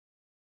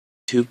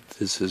YouTube,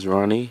 this is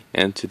Ronnie,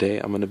 and today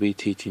I'm going to be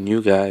teaching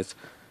you guys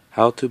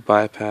how to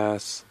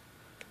bypass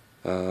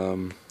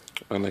an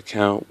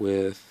account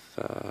with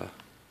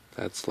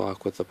that's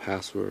locked with a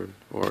password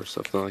or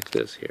something like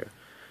this here.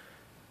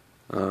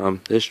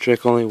 This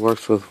trick only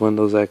works with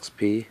Windows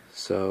XP,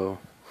 so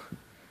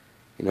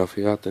if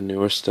you got the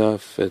newer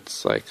stuff,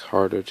 it's like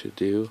harder to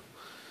do.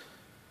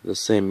 The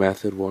same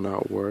method will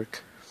not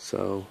work,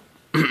 so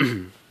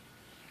let's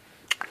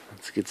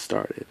get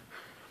started.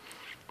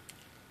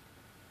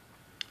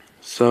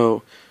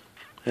 So,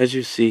 as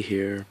you see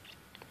here,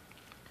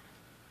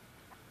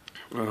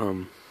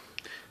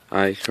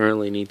 I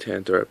currently need to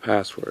enter a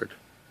password.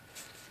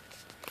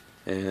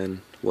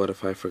 And what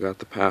if I forgot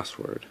the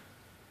password?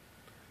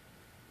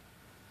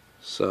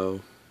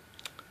 So,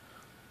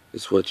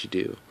 it's what you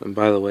do. And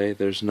by the way,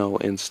 there's no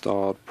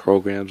installed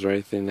programs or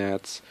anything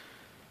that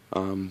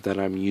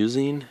I'm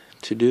using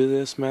to do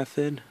this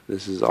method.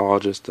 This is all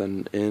just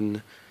an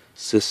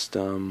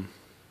in-system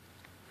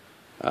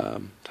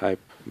type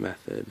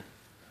method.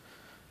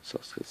 So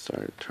let's get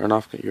started. Turn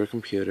off your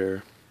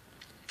computer.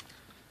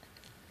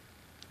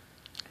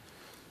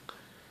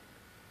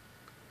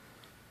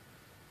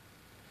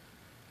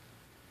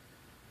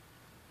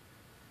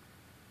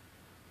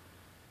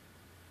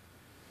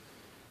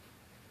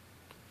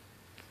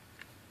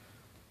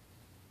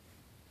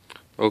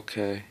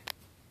 Okay.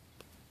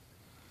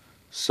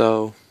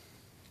 So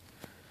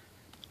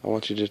I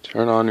want you to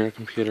turn on your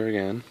computer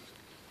again,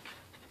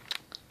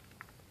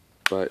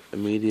 but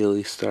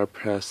immediately start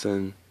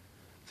pressing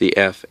the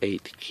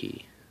F8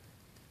 key.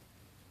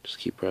 Just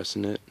keep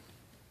pressing it.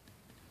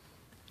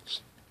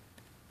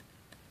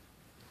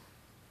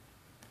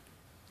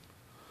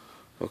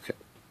 Okay,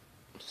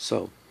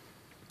 so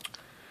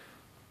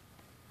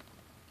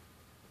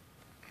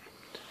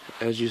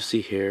as you see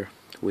here,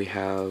 we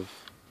have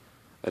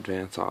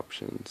advanced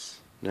options.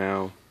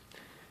 Now,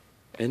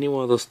 any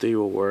one of those three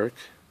will work.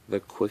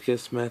 The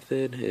quickest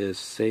method is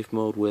safe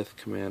mode with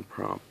command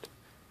prompt.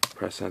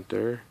 Press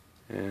enter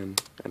and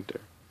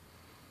enter.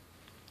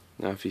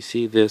 Now if you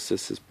see this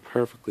is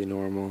perfectly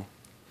normal,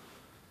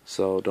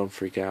 so don't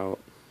freak out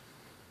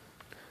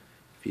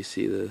if you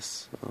see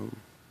this.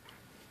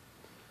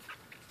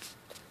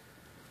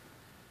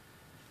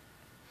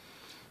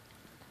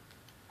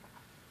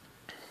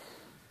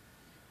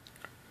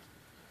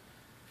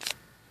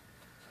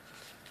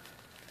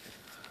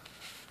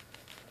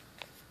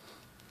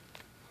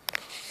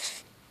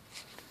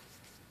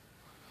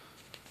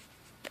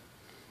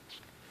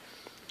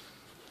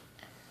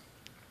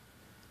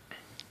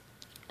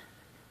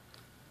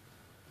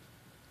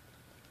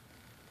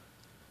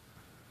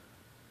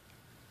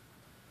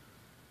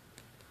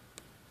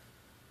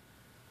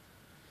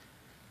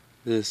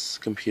 This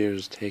computer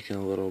is taking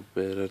a little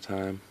bit of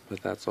time,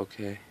 but that's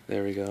okay.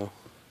 There we go.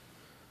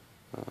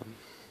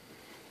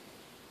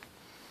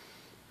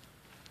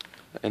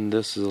 And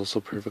this is also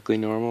perfectly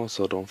normal,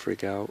 so don't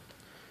freak out.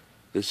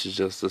 This is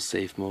just the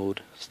safe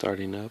mode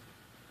starting up.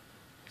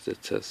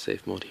 It says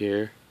safe mode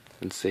here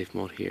and safe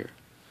mode here.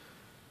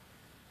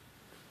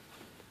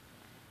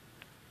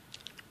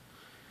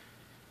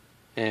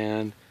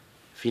 And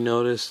if you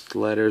notice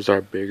letters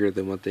are bigger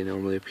than what they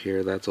normally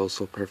appear, that's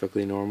also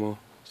perfectly normal,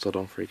 so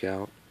don't freak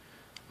out.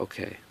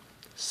 Okay,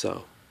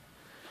 so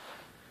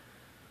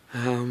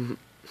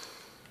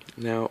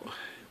now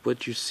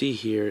what you see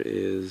here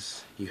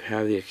is you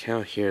have the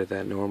account here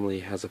that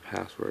normally has a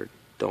password.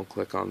 Don't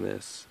click on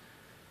this.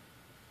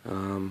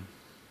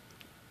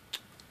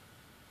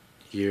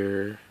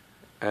 Your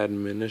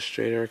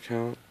administrator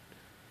account,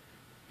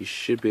 you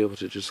should be able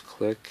to just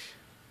click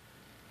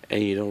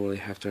and you don't really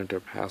have to enter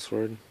a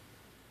password.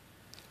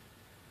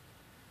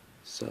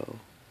 So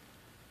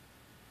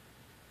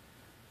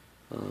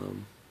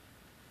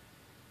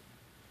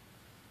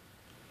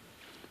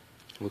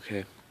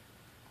okay,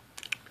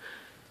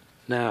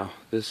 now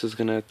this is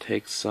gonna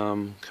take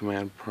some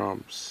command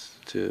prompts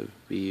to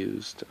be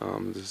used.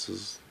 This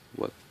is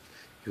what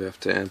you have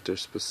to enter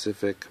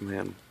specific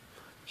command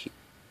key.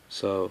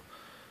 So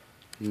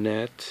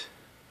net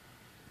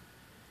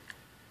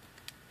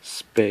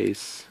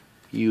space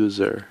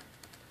user,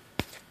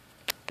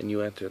 and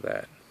you enter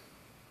that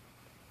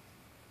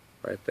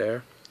right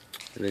there,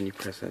 and then you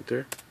press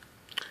enter,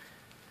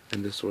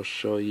 and this will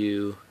show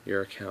you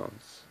your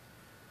accounts.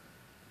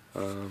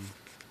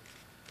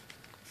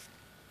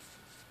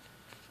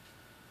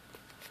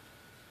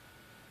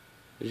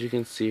 As you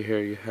can see here,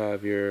 you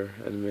have your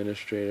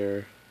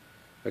administrator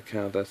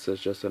account that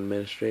says just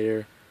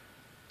administrator,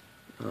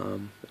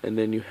 and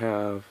then you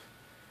have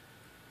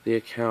the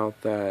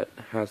account that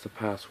has the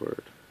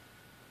password.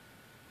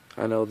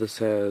 I know this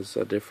has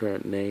a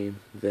different name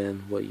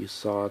than what you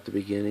saw at the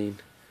beginning.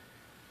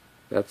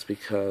 That's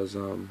because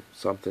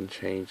something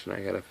changed and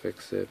I gotta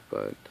fix it,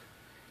 but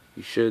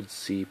you should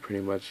see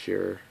pretty much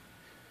your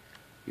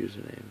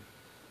username.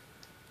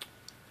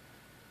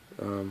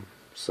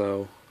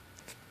 So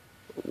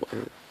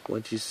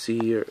once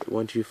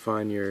you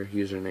find your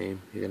username,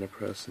 you're gonna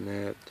press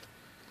net,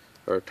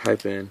 or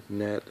type in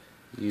net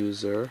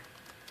user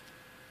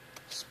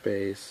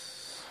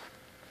space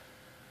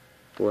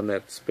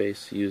Net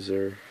space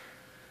user.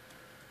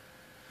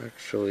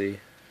 Actually,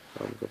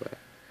 go back.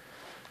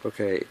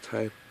 Okay,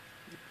 type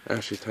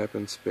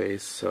in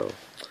space. So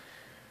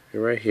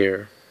you're right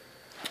here,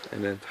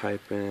 and then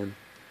type in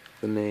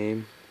the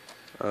name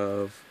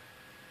of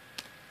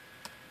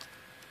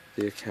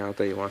the account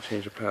that you want to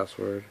change the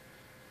password.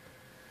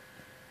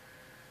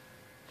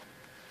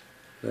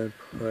 Then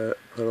put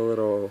a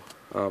little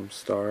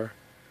star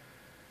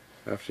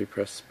after you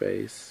press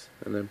space,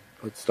 and then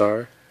put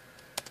star.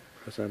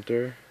 Press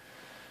enter. It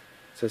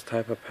says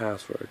type a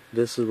password.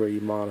 This is where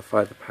you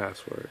modify the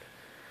password.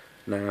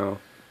 Now,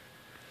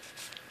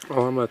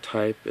 all I'm going to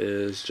type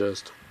is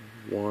just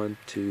 1,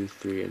 2,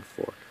 3, and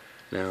 4.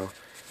 Now,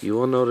 you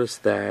will notice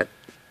that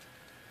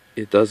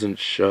it doesn't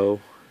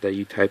show that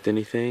you typed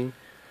anything.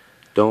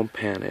 Don't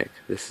panic.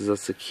 This is a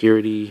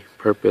security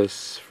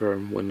purpose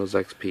from Windows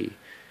XP.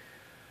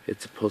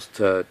 It's supposed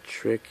to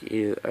trick,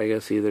 I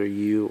guess, either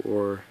you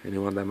or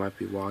anyone that might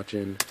be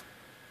watching.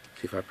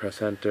 See, if I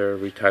press enter,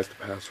 retype the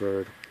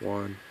password.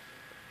 1,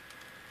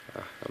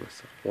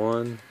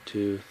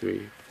 2,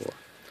 3, 4.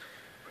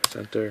 Press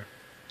enter.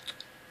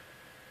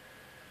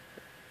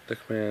 The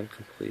command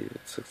completed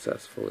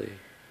successfully.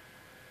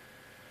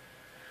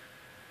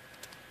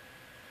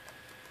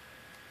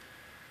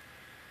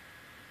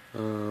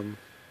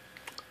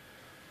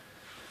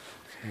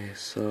 Okay,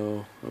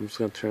 so I'm just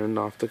going to turn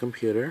off the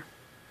computer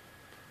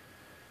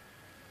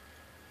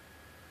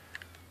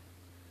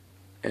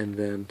and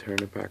then turn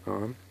it back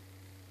on.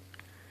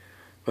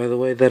 By the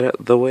way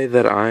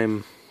that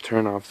I'm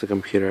turn off the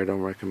computer, I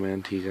don't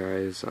recommend to you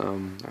guys.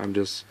 I'm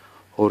just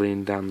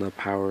holding down the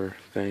power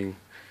thing.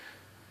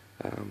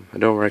 I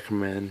don't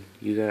recommend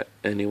you got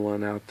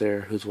anyone out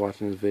there who's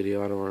watching this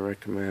video. I don't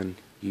recommend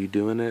you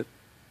doing it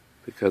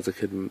because it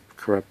could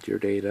corrupt your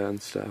data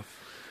and stuff,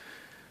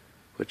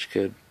 which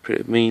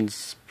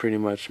means pretty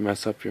much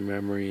mess up your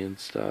memory and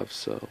stuff.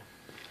 So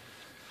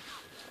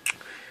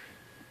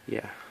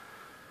yeah.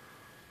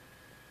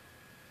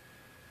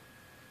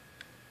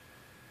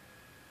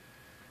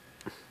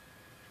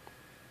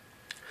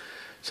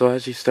 So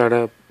as you start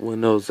up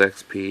Windows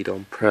XP,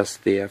 don't press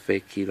the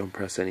F8 key, don't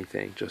press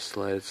anything. Just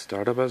let it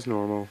start up as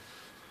normal.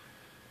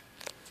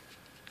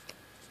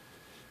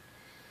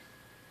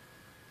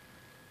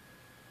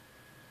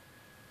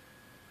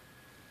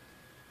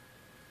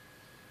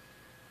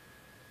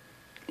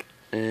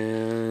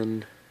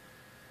 And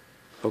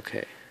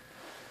okay.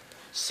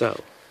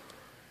 So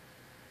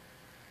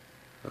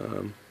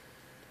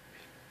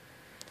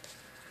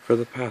for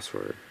the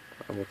password,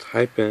 I will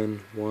type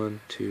in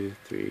 1, 2,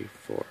 3,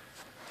 4.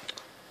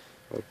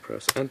 I'll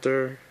press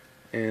enter,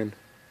 and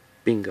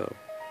bingo.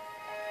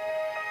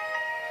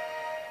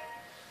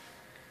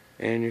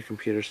 And your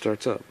computer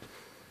starts up.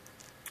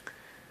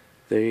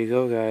 There you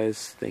go,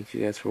 guys. Thank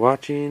you guys for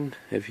watching.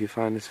 If you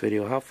find this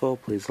video helpful,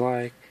 please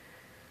like.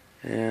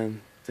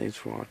 And thanks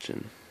for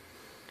watching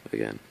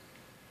again.